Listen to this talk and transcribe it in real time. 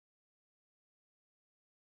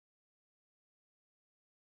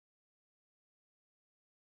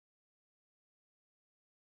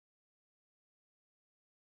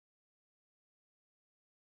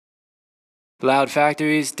Loud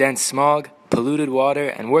factories, dense smog, polluted water,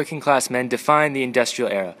 and working-class men defined the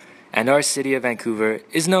industrial era, and our city of Vancouver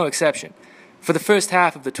is no exception. For the first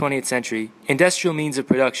half of the 20th century, industrial means of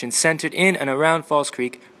production centered in and around False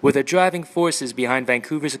Creek were the driving forces behind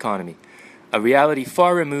Vancouver's economy, a reality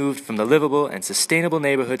far removed from the livable and sustainable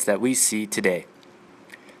neighborhoods that we see today.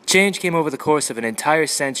 Change came over the course of an entire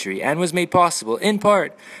century and was made possible, in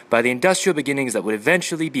part, by the industrial beginnings that would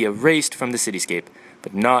eventually be erased from the cityscape,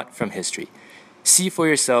 but not from history. See for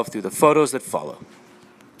yourself through the photos that follow.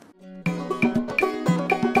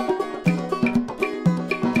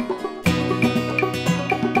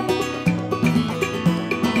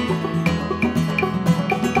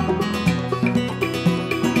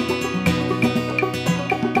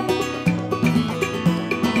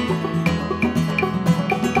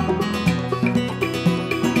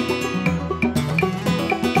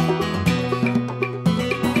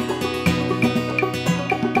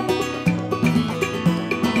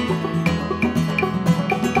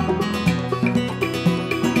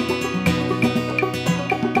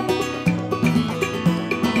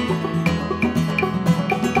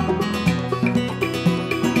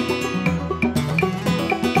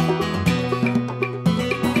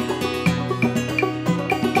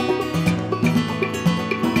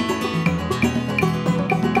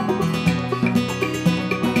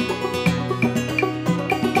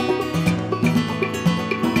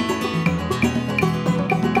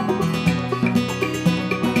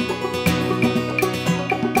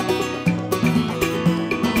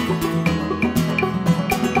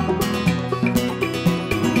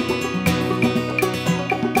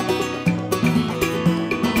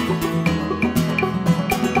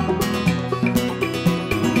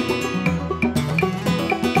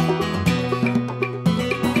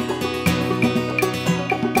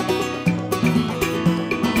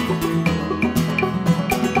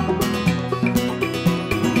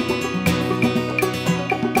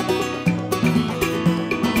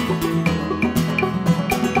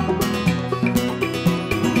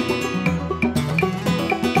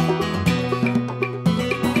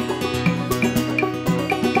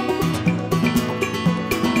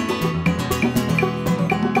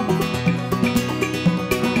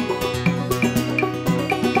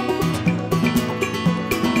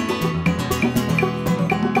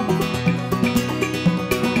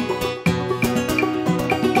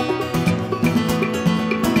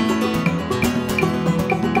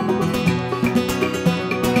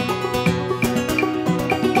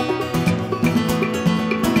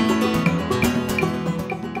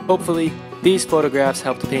 Hopefully, these photographs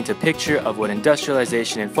help to paint a picture of what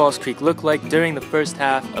industrialization in False Creek looked like during the first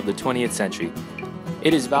half of the 20th century.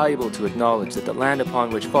 It is valuable to acknowledge that the land upon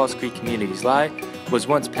which False Creek communities lie was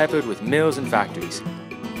once peppered with mills and factories.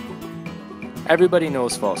 Everybody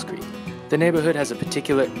knows False Creek. The neighborhood has a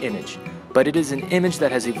particular image, but it is an image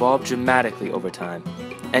that has evolved dramatically over time,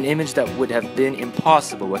 an image that would have been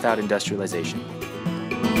impossible without industrialization.